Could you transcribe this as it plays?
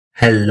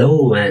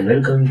Hello and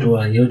welcome to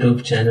our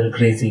YouTube channel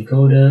Crazy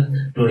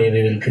Coder. Today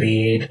we will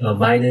create a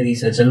binary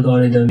search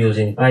algorithm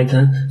using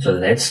Python. So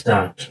let's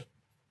start.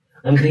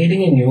 I'm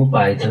creating a new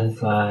Python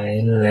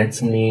file.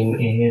 Let's name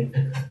it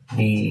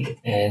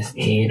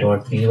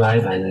bsa.py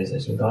binary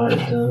search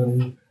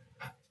algorithm.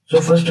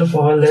 So first of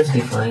all, let's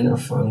define a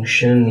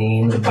function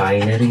named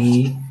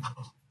binary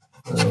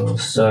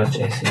search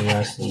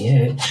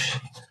serch.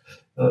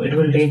 It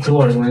will take two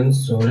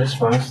arguments, so let's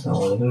pass the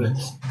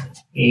arguments.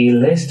 A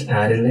list,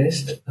 array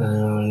list,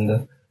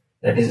 and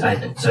that is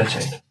item, search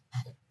item.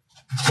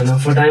 So now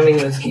for timing,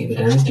 let's keep it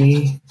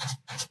empty.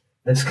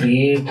 Let's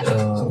create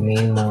a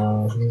main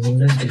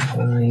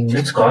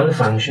let's call the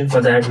function.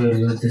 For that, we will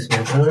use this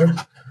method.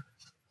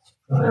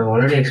 I've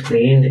already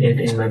explained it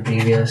in my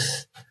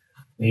previous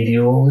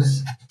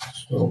videos,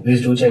 so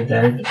please do check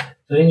that.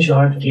 So in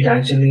short, it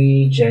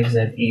actually checks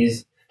that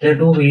there are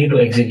two ways to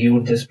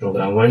execute this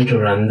program, one to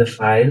run the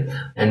file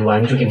and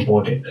one to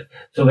import it.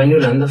 So when you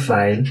run the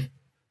file,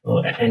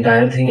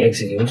 entire thing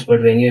executes,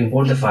 but when you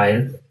import the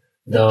file,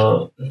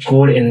 the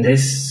code in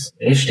this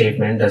if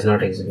statement does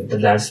not execute.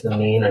 That's the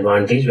main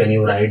advantage when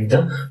you write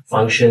the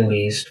function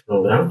based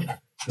program.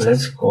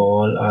 Let's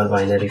call our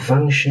binary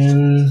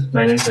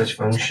search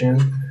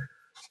function.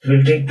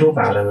 We'll take two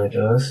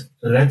parameters.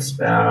 So let's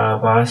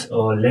pass a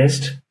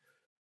list.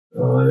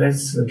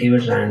 Let's give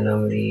it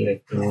randomly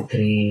like 2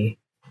 3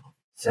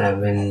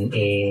 7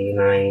 8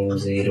 9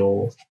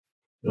 0.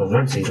 No,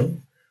 not 0.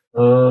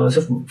 So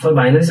for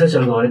binary search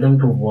algorithm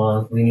to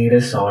work, we need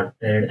a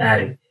sorted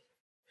array.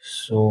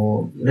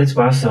 So let's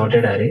pass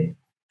sorted array.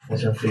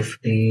 So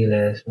 50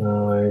 less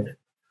 5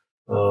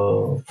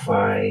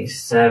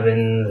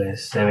 7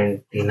 less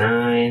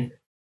 79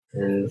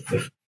 and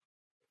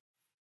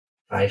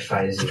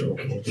 550.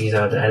 Okay, these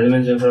are the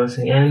elements we're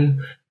processing,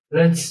 and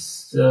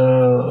let's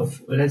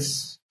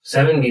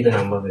 7 be the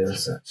number we will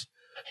search.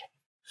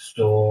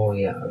 So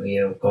yeah, we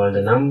have called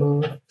the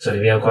number. Sorry,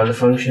 we have called the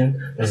function.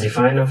 Let's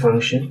define a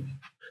function.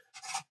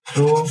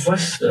 So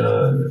first,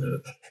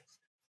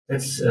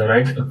 let's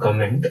write a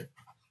comment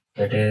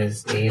that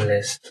is a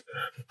list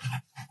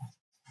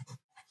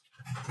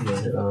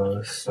with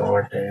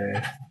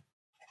sorted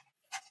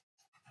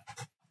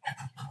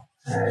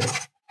array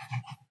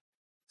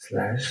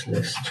slash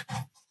list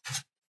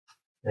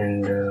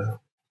and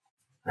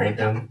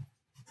item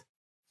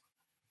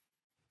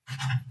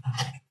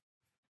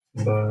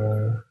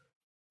but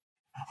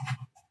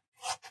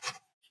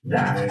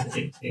that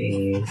it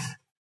is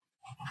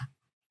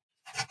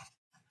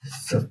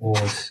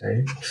supposed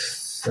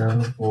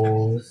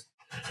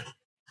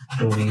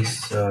to be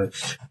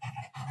searched.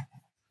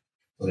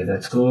 Okay,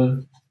 that's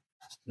cool.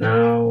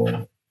 Now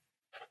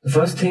the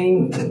first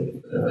thing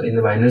in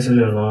the binary search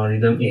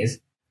algorithm is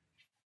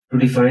to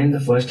define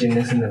the first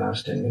index and the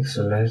last index.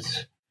 So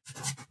let's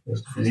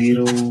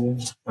 0.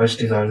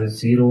 First is always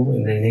 0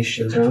 in the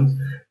initial terms,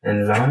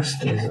 and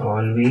last is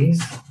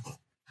always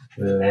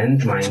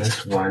length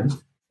minus 1,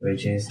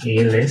 which is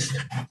a list.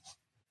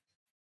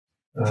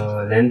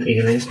 Length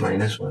a list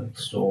minus 1.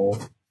 So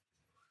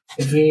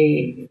if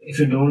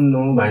you don't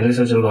know binary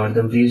search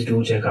algorithm, please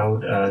do check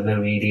out the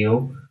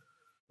video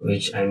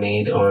which I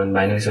made on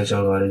binary search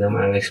algorithm.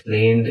 I've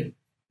explained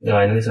the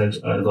binary search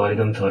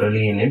algorithm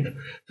thoroughly in it.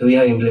 So we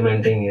are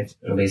implementing it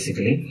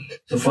basically.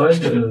 So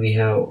first we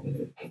have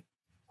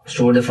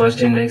stored the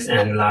first index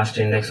and last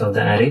index of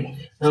the array.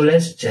 Now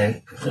let's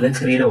check. Let's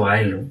create a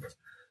while loop.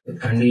 The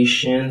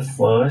condition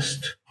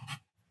first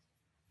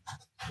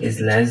is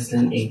less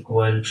than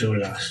equal to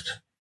last.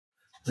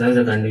 That's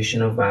the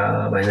condition of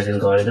binary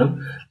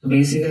algorithm. So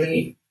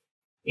basically,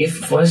 if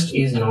first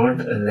is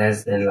not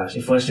less than last,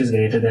 if first is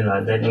greater than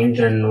last, that means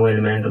there are no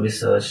element to be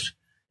searched,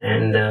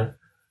 and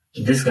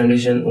this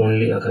condition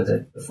only occurs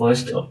that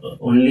first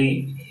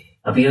only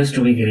appears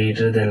to be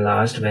greater than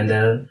last when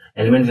the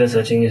element we are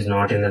searching is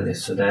not in the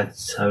list. So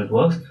that's how it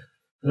works.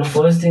 Now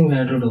first thing we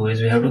have to do is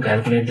we have to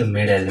calculate the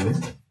mid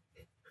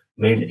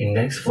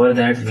index. For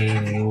that we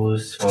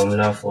use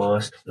formula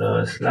first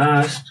plus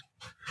last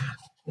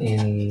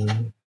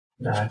in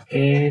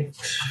bracket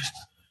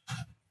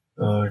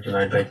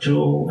divide by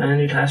 2,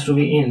 and it has to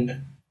be int.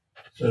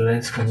 So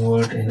let's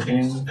convert in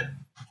int.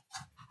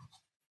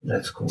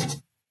 That's cool.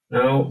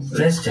 Now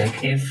let's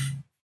check if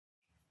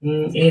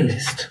a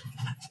list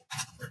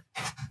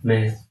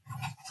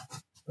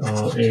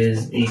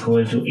is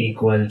equal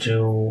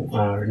to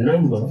our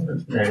number,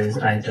 that is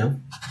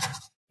item.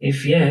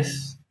 If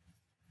yes,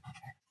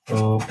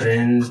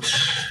 print.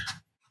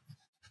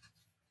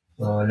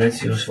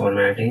 Let's use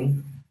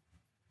formatting.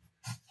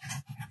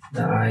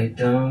 The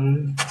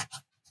item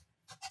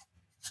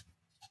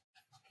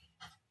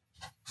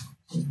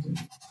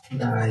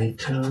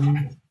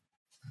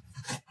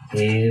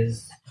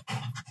is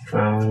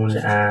found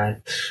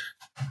at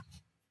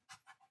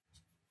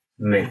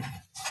min.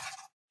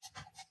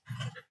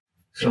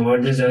 So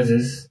what this does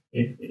is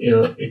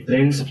it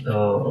prints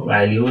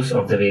values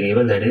of the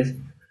variable, that is,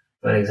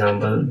 for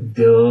example,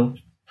 the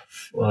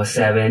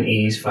 7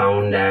 is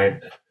found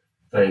at,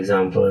 for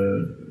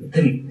example,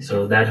 3.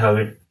 So that's how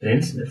it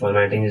prints. The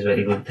formatting is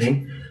very good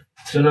thing.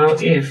 So now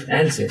if,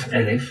 else if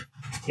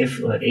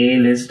a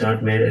list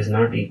dot mid is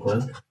not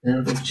equal,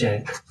 then we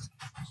check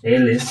a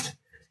list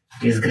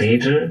is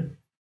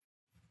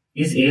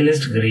a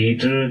list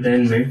greater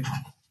than mid?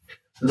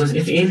 Because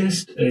if a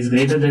list is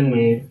greater than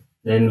mid,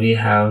 then we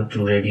have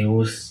to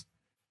reduce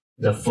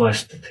the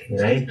first thing,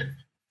 right?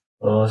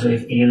 So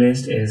if a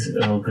list is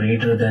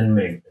greater than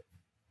mid,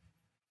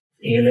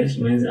 a list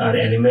means our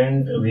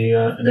element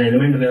the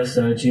element we are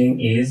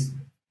searching is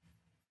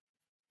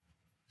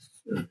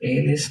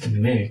a list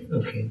mid.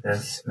 Okay,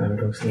 that's how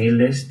it works. A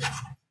list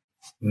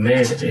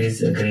mid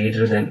is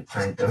greater than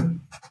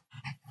item.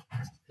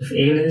 If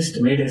a list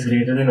mid is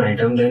greater than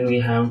item, then we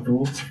have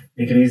to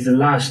decrease the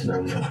last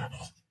number.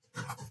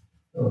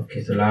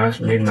 Okay, so last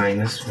mid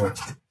minus 1.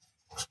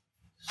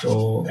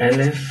 So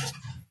LF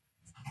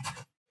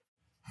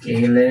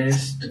a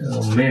list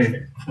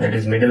mid, that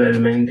is middle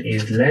element,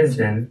 is less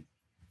than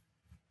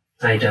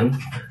item,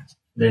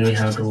 then we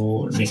have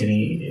to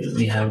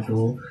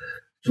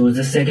choose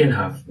the second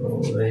half,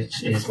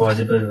 which is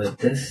possible with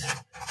this.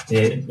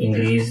 We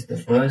increase the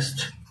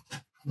first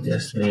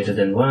just greater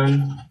than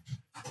 1.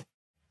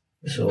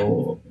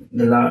 So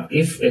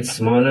if it's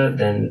smaller,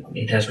 then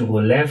it has to go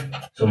left.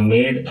 So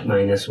mid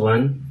minus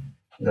 1.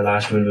 The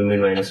last will be mid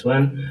minus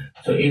 1.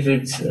 So if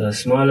it's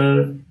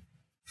smaller,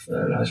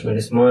 last mid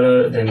is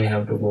smaller, then we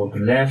have to go to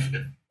left.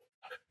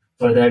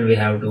 For that, we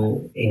have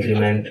to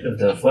increment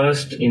the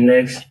first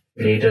index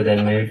greater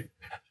than mid.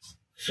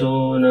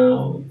 So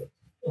now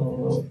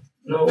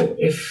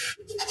if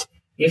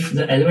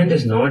the element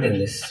is not in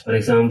this, for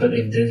example,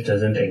 if this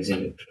doesn't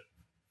execute,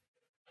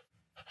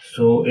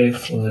 so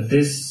if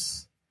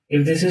this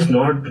is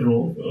not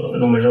true,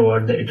 no matter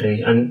what the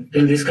iteration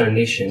until this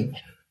condition,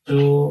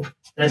 so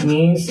that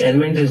means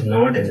element is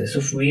not in this. So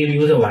if we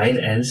use a while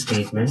else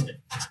statement,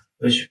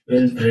 which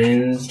will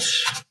print,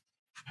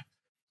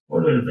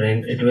 what will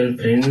print? It will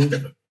print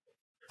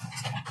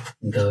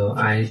the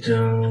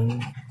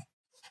item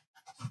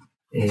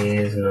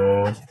is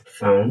not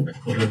found.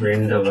 It will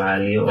print the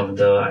value of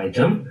the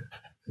item.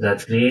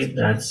 That's great.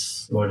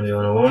 That's what we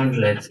want.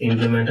 Let's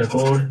implement a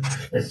code.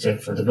 Let's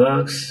check for the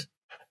bugs.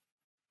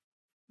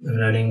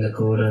 Running the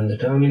code on the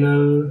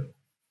terminal.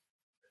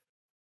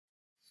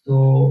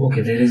 So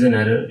okay, there is an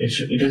error.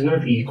 It is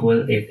not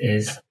equal. It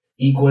is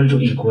equal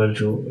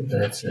to.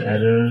 That's the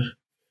error.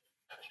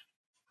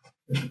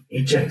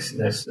 It checks.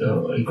 That's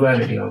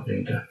equality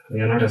operator.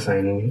 We are not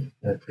assigning it.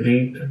 That's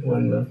great.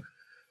 One.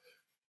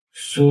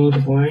 So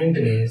the point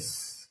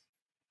is,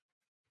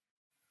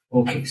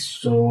 okay.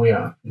 So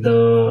yeah,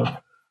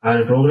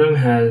 our program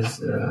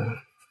has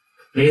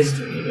placed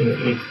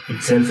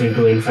itself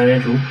into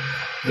infinite loop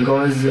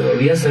because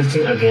we are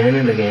searching again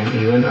and again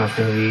even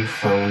after we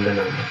found the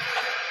number.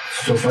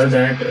 So for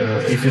that,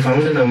 if we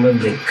found the number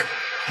break,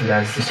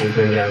 that's the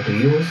statement we have to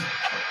use.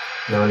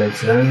 Now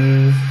let's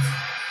run.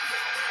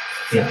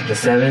 Yeah, the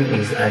 7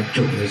 is at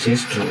 2, which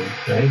is true,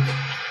 right?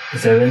 The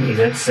 7 is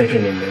at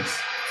second index.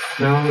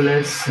 Now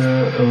let's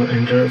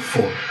enter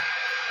 4.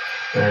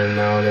 And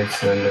now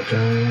let's run the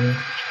term.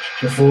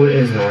 The 4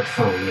 is not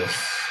found, yes.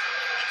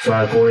 So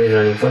our code is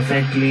running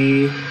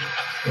perfectly.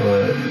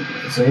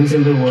 So in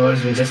simple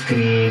words, we just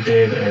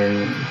created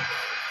an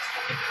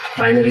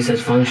binary search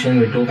function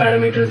with 2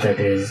 parameters, that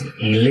is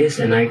a list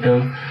and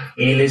item.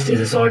 A list is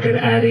a sorted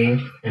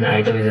array and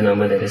item is a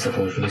number that is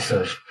supposed to be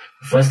searched.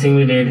 First thing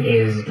we did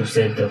is to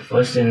set the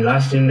first and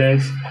last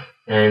index,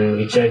 and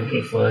we checked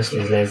if first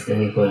is less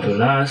than equal to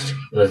last,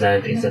 because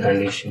that is the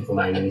condition for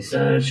binary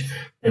search.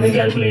 And we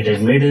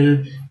calculated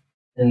middle,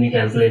 and we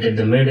calculated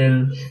the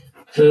middle.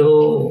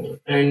 So,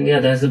 and yeah,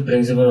 that's the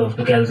principle of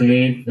to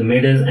calculate the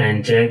middle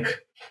and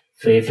check.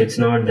 So if it's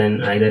not,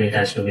 then either it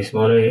has to be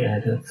smaller,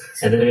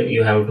 either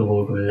you have to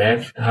go to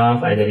left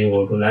half, either you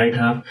go to right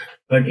half.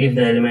 But if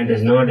the element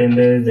is not in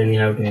this, then you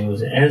have to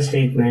use the else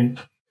statement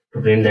to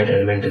print that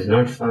element is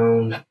not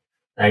found,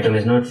 the item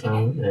is not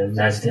found, and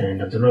that's the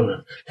end of the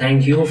program.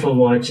 Thank you for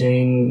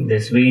watching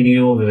this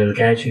video. We will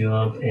catch you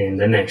up in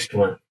the next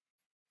one.